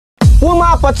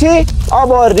पुमा पछि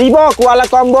अब रिबक वाला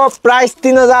कम्बो प्राइस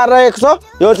 3000 रहेको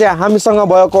छ। यो चाहिँ हामीसँग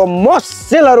भएको मोस्ट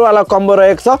सेलर वाला कम्बो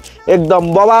रहेको छ।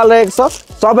 एकदम बवाल रहेको छ।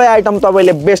 सबै आइटम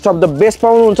तपाईले बेस्ट अफ द बेस्ट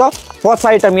पाउनुहुन्छ। फर्स्ट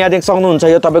आइटम यहाँ देख्न सक्नुहुन्छ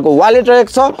यो तपाईको वालेट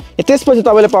रहेको छ। त्यसपछि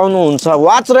तपाईले पाउनुहुन्छ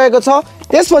वाच रहेको छ।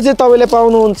 त्यसपछि तपाईले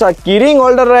पाउनुहुन्छ किरिङ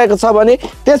होल्डर रहेको छ भने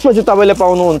त्यसपछि तपाईले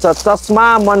पाउनुहुन्छ चस्मा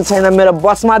मन छैन मेरो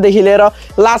बसमा देखि लिएर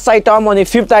लास्ट आइटम अनि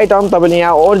फिफ्थ आइटम तपाईले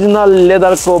यहाँ ओरिजिनल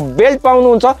लेदरको बेल्ट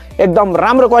पाउनुहुन्छ। एकदम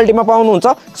राम्रो क्वालिटीमा पाउनुहुन्छ।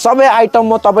 सबै आइटम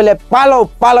म तपाईले पालो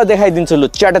पालो देखाइदिन्छु लु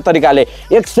च्याटे तरिकाले।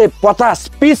 150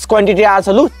 पीस क्वान्टिटी आछ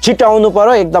लु छिटो आउनु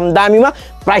पर्यो। एकदम दामीमा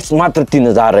प्राइस मात्र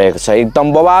 3000 रहेको छ।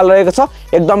 एकदम बवाल रहेको छ।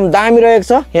 एकदम दामी रहेको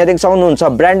छ। यहाँ देख्न सक्नुहुन्छ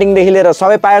ब्रान्डिङ देखि लिएर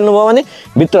सबै पाइहाल्नु भयो भने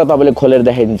भित्र तपाईले खोलेर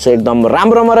देखाइदिन्छु। एकदम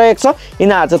राम्रोमा रहेको छ।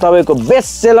 यिनीहरु चाहिँ तपाईको बेस्ट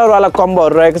सेलर वाला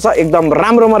कम्बोहरु रहेको छ। एकदम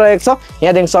राम्रोमा रहेको छ।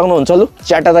 यहाँ देख्न सक्नुहुन्छ लु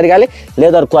च्याटा तरिकाले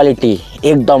लेदर क्वालिटी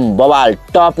एकदम बवाल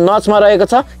टप नचमा रहेको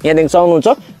छ। यहाँ देख्न सक्नुहुन्छ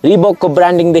रिबोकको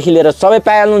ब्रान्डिङ देखि लिएर सबै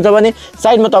पाइहाल्नुहुन्छ भने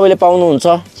साइडमा तपाईले पाउनुहुन्छ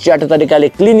च्याटा तरिकाले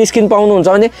क्लिन स्किन पाउनुहुन्छ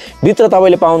भने भित्र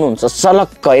तपाईले पाउनुहुन्छ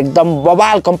सलक्क एकदम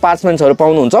बवाल कम्पार्टमेन्ट्सहरु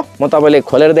पाउनुहुन्छ। म तपाईले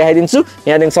खोलेर देखाइदिन्छु।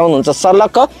 यहाँ देख्न सक्नुहुन्छ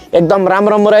सलक्क एकदम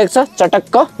राम्रो रहेको छ।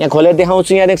 चटक्क यहाँ खोलेर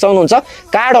देखाउँछु। यहाँ देख्न सक्नुहुन्छ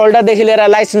कार्ड होल्डर देखि लिएर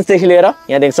लाइसेन्स देखि लिएर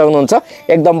यहाँ देख्न सक्नुहुन्छ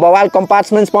एकदम बवाल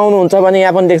कम्पार्टमेन्ट्स पाउनुहुन्छ भने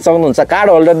यहाँ पनि देख्न सक्नुहुन्छ कार्ड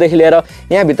होल्डर देखि लिएर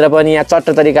यहाँ भित्र पनि यहाँ चट्ट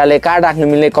तरिकाले कार्ड राख्न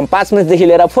मिल्ने कम्पार्टमेन्ट्स देखि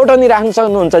लिएर फोटो नि राख्न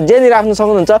सक्नुहुन्छ जे नि राख्न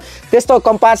सक्नुहुन्छ। त्यस्तो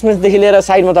कम्पार्टमेन्ट्स देखि लिएर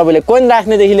साइडमा तपाईले कोइन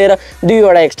राख्ने देखि लिएर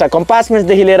दुईवटा एक्स्ट्रा कम्पार्टमेन्ट्स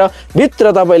देखि लिएर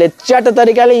भित्र तपाईले च्याट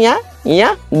तरिकाले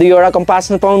यहाँ दुईवटा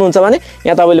कम्पार्टमेन्ट पाउनुहुन्छ भने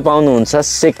यहाँ तपाईले पाउनुहुन्छ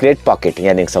सिक्रेट पकेट।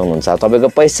 यहाँ देख्न सक्नुहुन्छ तपाईको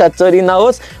पैसा चोरी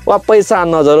नहोस् वा पैसा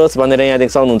नजरोस् भनेर यहाँ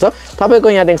देख्न सक्नुहुन्छ तपाईको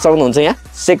यहाँ देख्न सक्नुहुन्छ यहाँ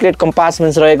सिक्रेट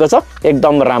कम्पार्टमेन्ट्स रहेको छ।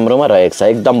 एकदम राम्रोमा रहेको छ।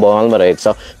 एकदम बवालमा रहेको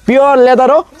छ। प्योर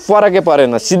लेदर हो फरकै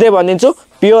परेन। सिधै भनिदिन्छु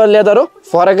प्योर लेदर हो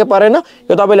फरकै परेन।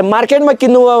 यो तपाईले मार्केटमा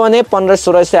किन्नुभयो भने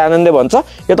 1500 आनन्दले भन्छ।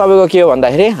 यो तपाईको के हो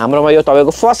भन्दाखेरि हाम्रोमा यो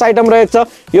तपाईको फर्स्ट आइटम रहेको छ।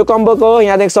 यो कम्बोको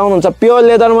यहाँ देख्न सक्नुहुन्छ प्योर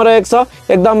लेदरमा रहेको छ।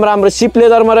 एकदम राम्रो सिप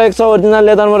लेदरमा रहेको छ। ओरिजिनल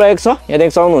लेदरमा रहेको छ। यहाँ देख्न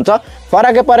सक्नुहुन्छ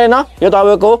फरकै परेन। यो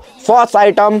तपाईको फर्स्ट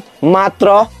आइटम मात्र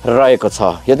रहेको छ।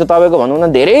 यो चाहिँ तपाईको भनौँ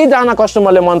न धेरै जना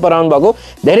कस्टमरले मन पराउनु भएको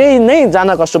धेरै नै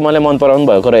जना कस्टमरले मन पराउनु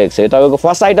भएको रहेको छ। यो तपाईको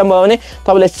फर्स्ट आइटम भयो भने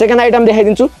तपाईले सेकेन्ड आइटम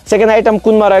देखाइदिन्छु। सेकेन्ड आइटम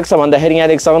कुनमा रहेको छ भन्दाखेरि यहाँ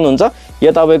देख्न सक्नुहुन्छ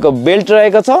यो तपाईको बेल्ट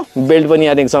रहेको छ। बेल्ट पनि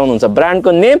यहाँ देख्न सक्नुहुन्छ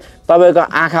ब्रान्डको नेम तपाईको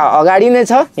आँखा अगाडि नै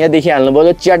छ। यहाँ देखिहाल्नु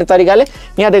भयो च्याट तरिकाले।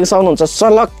 यहाँ देख्न सक्नुहुन्छ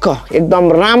सलक्क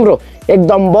एकदम राम्रो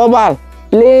एकदम बवाल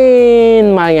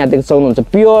प्लेनमा यहाँ देख्न सक्नुहुन्छ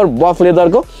प्योर बफ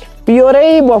लेदरको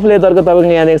प्योरै बफ लेदरको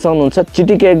तपाईको यहाँ देख्न सक्नुहुन्छ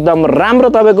चिटिके एकदम राम्रो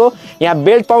तपाईको यहाँ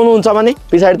बेल्ट पाउनुहुन्छ भने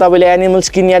पछाडि तपाईले एनिमल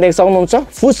स्किन यहाँ देख्न सक्नुहुन्छ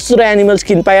फुस्रो एनिमल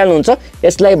स्किन पाइहाल्नुहुन्छ।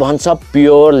 यसलाई भन्छ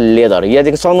प्योर लेदर। यहाँ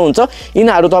देख्न सक्नुहुन्छ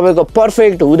यिनीहरु तपाईको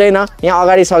परफेक्ट हुँदैन। यहाँ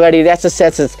अगाडि सगाडी र्यासेस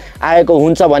स्यासेस आएको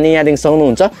हुन्छ भने यहाँ देख्न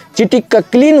सक्नुहुन्छ चिटिक्क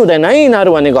क्लिन हुँदैन है।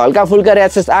 यिनीहरु भनेको हल्का फुल्का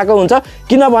र्यासेस आएको हुन्छ।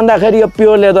 किन भन्दाखेरि यो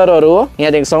प्योर लेदरहरु हो।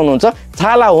 यहाँ देख्न सक्नुहुन्छ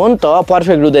छाला हो नि त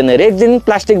परफेक्ट हुँदैन। रेक्जिन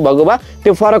प्लास्टिक भएको भए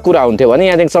त्यो फरक कुरा हुन्थ्यो भने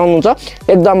यहाँ देख्न सक्नुहुन्छ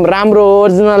एकदम राम्रो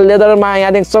ओरिजिनल लेदरमा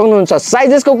यहाँ देख्न सक्नुहुन्छ।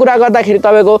 साइजेसको कुरा गर्दाखेरि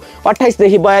तपाईको 28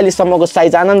 देखि 42 सम्मको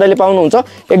साइज आनन्दले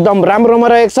पाउनुहुन्छ। एकदम राम्रोमा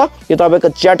रहेको छ। यो तपाईको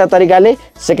च्याटा तरिकाले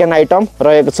सेकेन्ड आइटम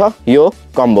रहेको छ यो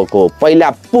कम्बोको। पहिला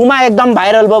पुमा एकदम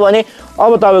भाइरल भयो भने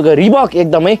अब तपाईको रिबक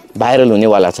एकदमै भाइरल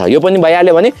हुनेवाला छ। यो पनि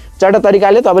भइहाल्यो भने च्याटा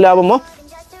तरिकाले तपाईले अब म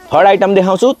थर्ड आइटम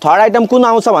देखाउँछु। थर्ड आइटम कुन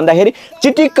आउँछ भन्दाखेरि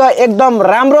चिटिक्क एकदम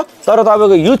राम्रो तर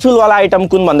तपाईको युजफुल वाला आइटम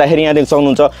कुन भन्दाखेरि यहाँ देख्न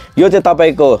सक्नुहुन्छ यो चाहिँ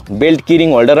तपाईको बेल्ट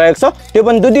किरिङ होल्डर रहेको छ। त्यो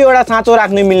पनि दुईवटा साँचो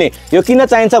राख्न मिल्ने। यो किन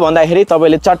चाहिन्छ भन्दाखेरि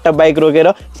तपाईले चट्ट बाइक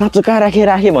रोकेर साँचो कहाँ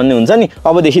राखे भन्ने हुन्छ नि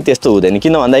अबदेखि त्यस्तो हुँदैन।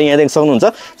 किन भन्दा यहाँ देख्न सक्नुहुन्छ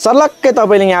सलक्कै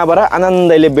तपाईले यहाँबाट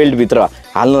आनन्दले बेल्ट भित्र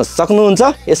हाल्न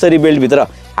सक्नुहुन्छ। यसरी बेल्ट भित्र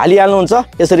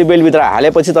हालिहाल्नुहुन्छ। यसरी बेल्ट भित्र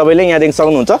हालेपछि तपाईले यहाँ देख्न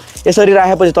सक्नुहुन्छ यसरी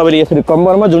राखेपछि तपाईले यसरी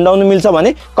कम्मरमा झुन्डाउनु मिल्छ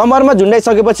भने कम्मरमा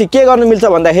झुन्डाइसकेपछि के गर्नु मिल्छ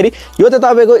भन्दाखेरि यो त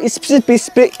तपाईको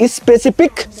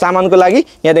स्पेसिफिक सामानको लागि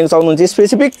यहाँ देख्न सक्नुहुन्छ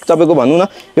स्पेसिफिक तपाईको भनौँ न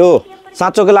यो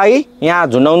साँचोको लागि यहाँ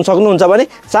झुन्डाउन सक्नुहुन्छ भने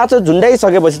साँचो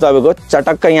झुन्डाइसकेपछि तपाईको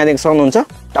चटक्क यहाँ देख्न सक्नुहुन्छ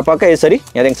टपक्क यसरी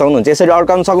यहाँ देख्न सक्नुहुन्छ। यसरी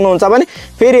अड्काउन सक्नुहुन्छ भने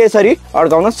फेरि यसरी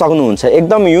अड्काउन सक्नुहुन्छ।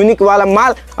 एकदम युनिक वाला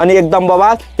माल अनि एकदम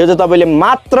बवाल। यो चाहिँ तपाईले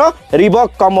मात्र रिबक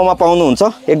कम्बोमा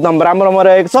पाउनुहुन्छ। एकदम राम्रोमा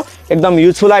रहेको छ। एकदम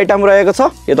युजफुल आइटम रहेको छ।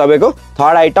 यो तपाईको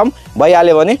थर्ड आइटम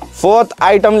भइहाल्यो भने फोर्थ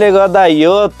आइटमले गर्दा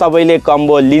यो तपाईले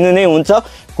कम्बो लिनु नै हुन्छ।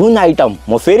 कुन आइटम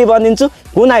म फेरि भनिदिन्छु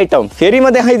कुन आइटम फेरि म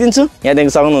देखाइदिन्छु। यहाँ देख्न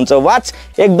सक्नुहुन्छ वाच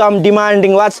एकदम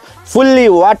demanding watch fully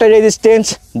water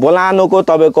resistance बोलानोको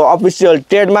तपाईको अफिसियल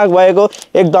ट्रेडमार्क भएको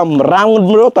एकदम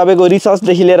राम्रो तपाईको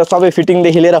रिसर्चदेखि लिएर सबै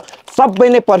फिटिङदेखि लिएर सबै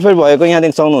नै पर्फेक्ट भएको यहाँ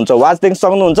देख्न सक्नुहुन्छ वाच देख्न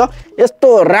सक्नुहुन्छ यस्तो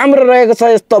राम्रो रहेको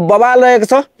छ यस्तो बवाल रहेको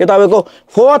छ यो तपाईको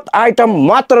फोर्थ आइटम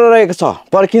मात्र रहेको छ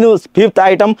पर्खिनुस् फिफ्थ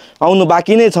आइटम आउनु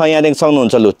बाँकी नै छ यहाँ देख्न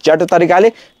सक्नुहुन्छ लु च्याटो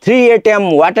तरिकाले 3ATM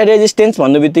वाटर रेजिस्टेन्स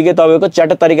भन्नुबित्तिकै तपाईको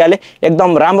च्याटो तरिकाले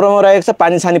एकदम राम्रोमा रहेको छ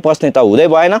पानी सानी पस्ने त हुँदै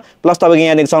भएन प्लस तपाईको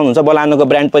यहाँ देख्न सक्नुहुन्छ बोलानोको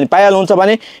ब्रान्ड पनि पाइहाल्नुहुन्छ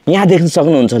भने यहाँ देख्न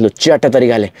सक्नुहुन्छ लु च्याटो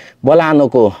तरिकाले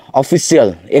बोलानोको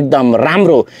अफिसियल एकदम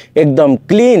राम्रो एकदम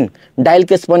क्लीन डायल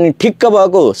केस पनि ठिक्क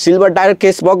भएको सिल्भर डायल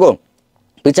केस भएको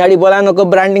पछाडी बोलानोको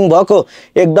ब्रान्डिङ भएको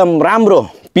एकदम राम्रो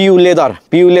पियु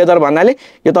लेदर भन्नाले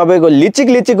यो तपाईको लिचिक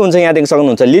लिचिक हुन्छ यहाँ देख्न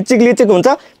सक्नुहुन्छ लिचिक लिचिक हुन्छ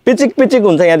पिचिक पिचिक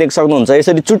हुन्छ यहाँ देख्न सक्नुहुन्छ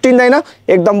यसरी चुट्टिँदैन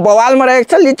एकदम बवालमा रहेको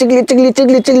छ लिचिक लिचिक लिचिक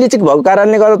लिचिक लिचिक भएको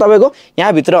कारणले गर्दा तपाईको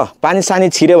यहाँ भित्र पानी सानी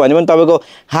छिर्यो भने पनि तपाईको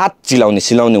हात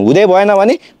सिलाउने हुँदै भएन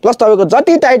भने प्लस तपाईको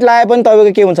जति टाइट लाए पनि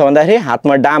तपाईको के हुन्छ भन्दाखेरि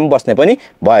हातमा डाम बस्ने पनि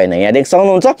भएन यहाँ देख्न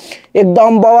सक्नुहुन्छ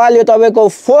एकदम बवाल यो तपाईको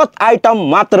फोर्थ आइटम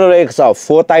मात्र रहेको छ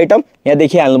फोर्थ आइटम यहाँ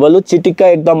देखिहाल्नुभयो लु चिटिक्क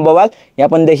एकदम बवाल यहाँ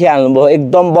पनि देखिहाल्नुभयो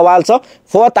एकदम बवाल छ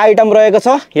फोर्थ आइटम रहेको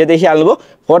छ यो देखिहाल्नुभयो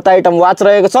फोर्थ आइटम वाच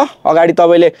रहेको छ अगाडि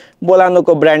तपाईले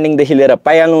बोलानोको ब्रान्डिङदेखि लिएर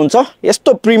पाइहाल्नुहुन्छ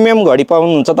यस्तो प्रिमियम घडी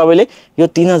पाउनुहुन्छ तपाईले यो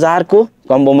 3000 को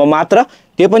कम्बोमा मात्र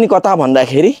त्यो पनि कता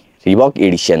भन्दाखेरि रिबक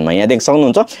एडिसनमा यहाँ देख्न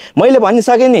सक्नुहुन्छ मैले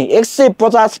भनिसके नि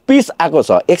 150 पिस आएको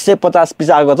छ 150 पिस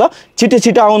आएको छ छिटो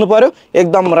छिटो आउनु पर्यो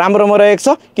एकदम राम्रोमा रहेको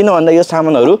छ किन भन्दा यो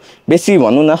सामानहरु बेसी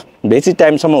भन्नु न बेसी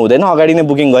टाइमसम्म हुँदैन अगाडि नै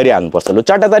बुकिङ गरिहाल्नुपर्छ लु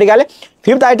चारवटा तरिकाले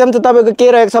फिफ्थ आइटम चाहिँ तपाईको के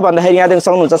रहेको छ भन्दाखेरि यहाँ देख्न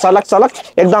सक्नुहुन्छ सलक सलक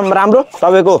एकदम राम्रो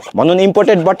तपाईको भन्नु नि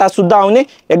इम्पोर्टेड बट्टा शुद्ध आउने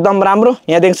एकदम राम्रो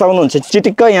यहाँ देख्न सक्नुहुन्छ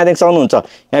चिटिक्क यहाँ देख्न सक्नुहुन्छ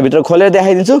यहाँ भित्र खोलेर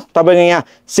देखाइदिन्छु तपाईको यहाँ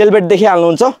सेलबेट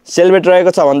देखिहाल्नुहुन्छ सेलबेट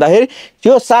रहेको छ भन्दाखेरि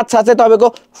त्यो साथसाथै तपाईको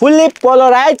फुल्ली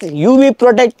पोलराइज युभी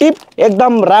प्रोटेक्टिभ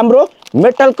एकदम राम्रो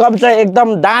मेटल कब्जा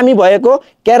एकदम दामी भएको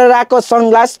केराको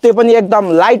सनग्लास त्यो पनि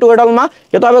एकदम लाइट वेटलमा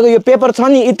यो तपाईको यो पेपर छ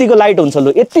नि यतिको लाइट हुन्छ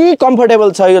लु यति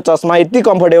कम्फर्टेबल छ यो चस्मा यति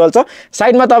कम्फर्टेबल छ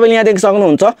साइडमा तपाईले यहाँ देख्न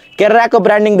सक्नुहुन्छ केराको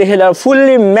ब्रान्डिङ देखि लिएर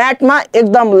फुल्ली म्याटमा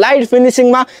एकदम लाइट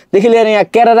फिनिशिङमा देखि लिएर यहाँ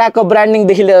केराको ब्रान्डिङ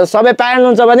देखि लिएर सबै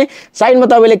पाइहाल्नुहुन्छ भने साइडमा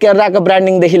तपाईले केराको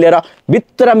ब्रान्डिङ देखि लिएर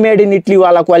भित्र मेड इन इटली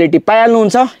वाला क्वालिटी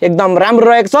पाइहाल्नुहुन्छ एकदम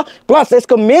राम्रो रहेको छ प्लस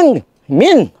यसको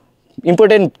मेन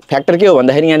इम्पोर्टेन्ट फ्याक्टर के हो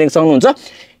भन्दाखेरि यहाँ देख्न सक्नुहुन्छ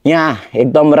यहाँ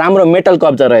एकदम राम्रो मेटल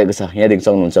कब्जा रहेको छ यहाँ देख्न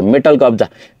सक्नुहुन्छ मेटल कब्जा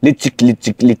लिचिक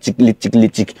लिचिक लिचिक लिचिक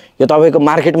लिचिक यो तपाईको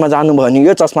मार्केटमा जानुभयो भने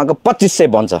यो चस्माको 2500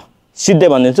 भन्छ सिधै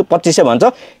भनिदिन्छु 2500 भन्छ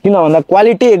किन भन्दा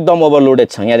क्वालिटी एकदम ओभरलोडेड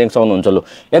छ यहाँ देख्न सक्नुहुन्छ लु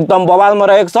एकदम बवालमा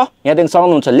रहेको छ यहाँ देख्न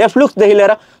सक्नुहुन्छ लेफ्ट लुक्स देखि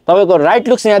लिएर तपाईको राइट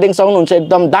लुक्स यहाँ देख्न सक्नुहुन्छ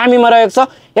एकदम दामीमा रहेको छ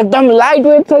एकदम लाइट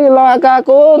वेट छ यो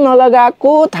लगाएको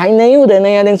नलगाएको थाहै नै हुँदैन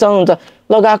यहाँ देख्न सक्नुहुन्छ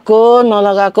लगाएको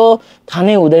नलगाएको थाहा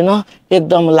नै हुँदैन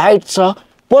एकदम लाइट छ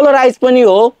पोलराइज पनि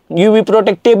हो युभी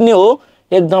प्रोटेक्टिभ नि हो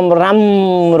एकदम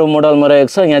राम्रो मोडलमा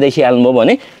रहेको छ यहाँ देखिहाल्नुभयो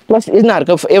भने प्लस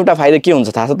यिनीहरूको एउटा फाइदा के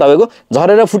हुन्छ थाहा छ तपाईको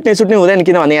झरेर फुट्ने सुट्ने हुँदैन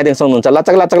किनभने यहाँ देख्न सक्नुहुन्छ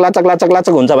लचक लचक लचक लचक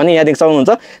लचक हुन्छ भने यहाँ देख्न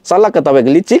सक्नुहुन्छ सल्लक्क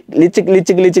तपाईको लिचिक लिचिक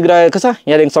लिचिक लिचिक रहेको छ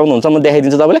यहाँ देख्न सक्नुहुन्छ म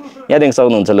देखाइदिन्छु तपाईलाई यहाँ देख्न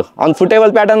सक्नुहुन्छ लु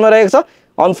अनफुटेबल प्याटर्नमा रहेको छ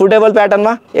अनफुटेबल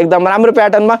प्याटर्नमा एकदम राम्रो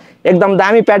प्याटर्नमा एकदम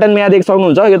दामी प्याटर्नमा यहाँ देख्न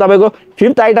सक्नुहुन्छ यो तपाईको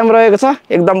फिफ्थ आइटम रहेको छ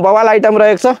एकदम बवाल आइटम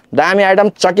रहेको छ दामी आइटम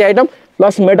चकी आइटम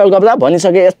प्लस मेटल कब्जा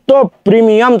भनिसके यस्तो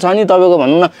प्रिमियम छ नि तपाईको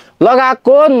भन्नु न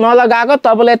लगाएको नलगाएको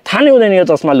तपाईलाई थाहा नै हुँदैन यो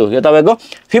चस्मा लु यो तपाईको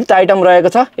फिफ्थ आइटम रहेको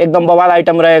छ एकदम बवाल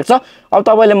आइटम रहेको छ अब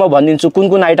तपाईले म भनिदिन्छु कुन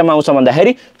कुन आइटम आउँछ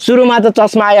भन्दाखेरि सुरुमा त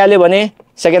चस्मा आइहाल्यो भने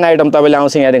सेकेन्ड आइटम तपाईले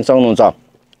आउँछ यहाँ देख्न सक्नुहुन्छ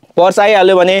पर्स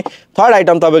आइहाल्यो भने थर्ड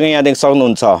आइटम तपाईको यहाँ देख्न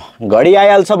सक्नुहुन्छ घडी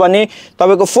आइहाल्छ भने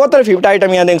तपाईको फोर्थ र फिफ्थ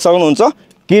आइटम यहाँ देख्न सक्नुहुन्छ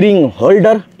किरिङ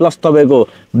होल्डर प्लस तपाईको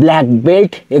ब्ल्याक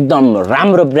बेल्ट एकदम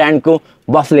राम्रो ब्रान्डको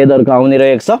बफ लेदरको आउने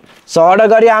रहेको छ सो अर्डर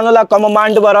गरिहाल्नुला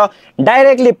कम्बोमान्डुबाट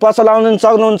डाइरेक्टली पसल आउनु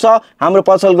सक्नुहुन्छ हाम्रो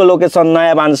पसलको लोकेसन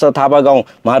नयाँ बान्सा थापा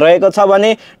गाउँमा रहेको छ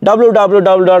भने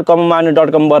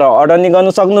www.combomandu.com बाट अर्डर नि गर्न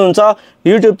सक्नुहुन्छ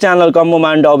युट्युब च्यानल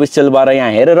कम्बोमान्डु अफिसियलबाट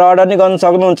यहाँ हेरेर अर्डर नि गर्न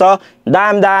सक्नुहुन्छ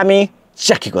दामी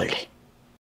चकी गोल्ड